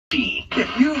If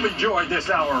you've enjoyed this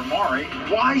hour of Maury,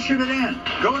 why should it end?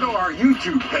 Go to our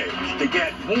YouTube page to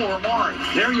get more Maury.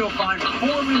 There you'll find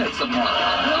 4 minutes of Maury.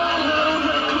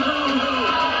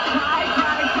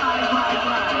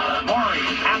 Maury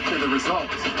after the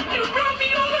results. You brought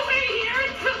me all the way here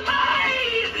to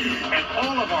lie! And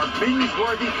all of our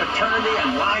binge-worthy paternity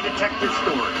and lie detector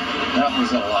stories. That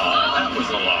was a lie. That was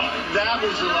a lie. That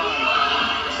was a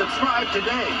lie. Subscribe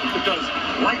today because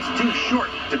life's too short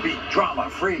to be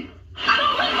drama-free. I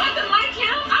don't live nothing like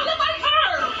him. I live like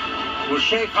her. Will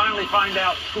Shay finally find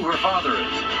out who her father is?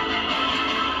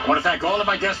 I want to thank all of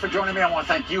my guests for joining me. I want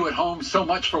to thank you at home so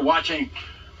much for watching.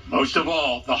 Most of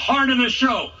all, the heart of the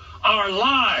show, our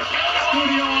live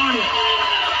studio audience.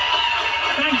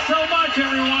 Thanks so much,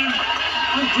 everyone.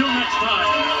 Until next time.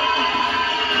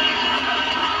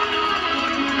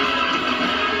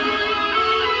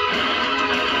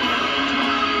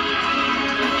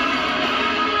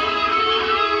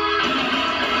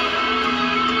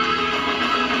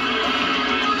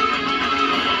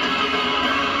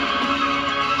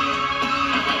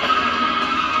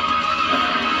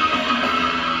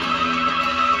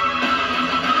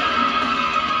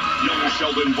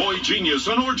 Sheldon, boy genius,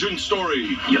 an origin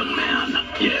story. Young man,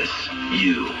 yes,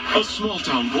 you. A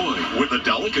small-town boy with a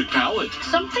delicate palate.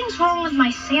 Something's wrong with my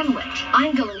sandwich.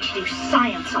 I'm going to do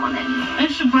science on it.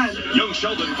 It's surprising. Young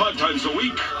Sheldon 5 times a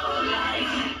week.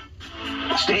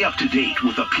 Stay up to date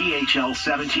with the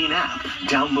PHL17 app.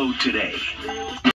 Download today.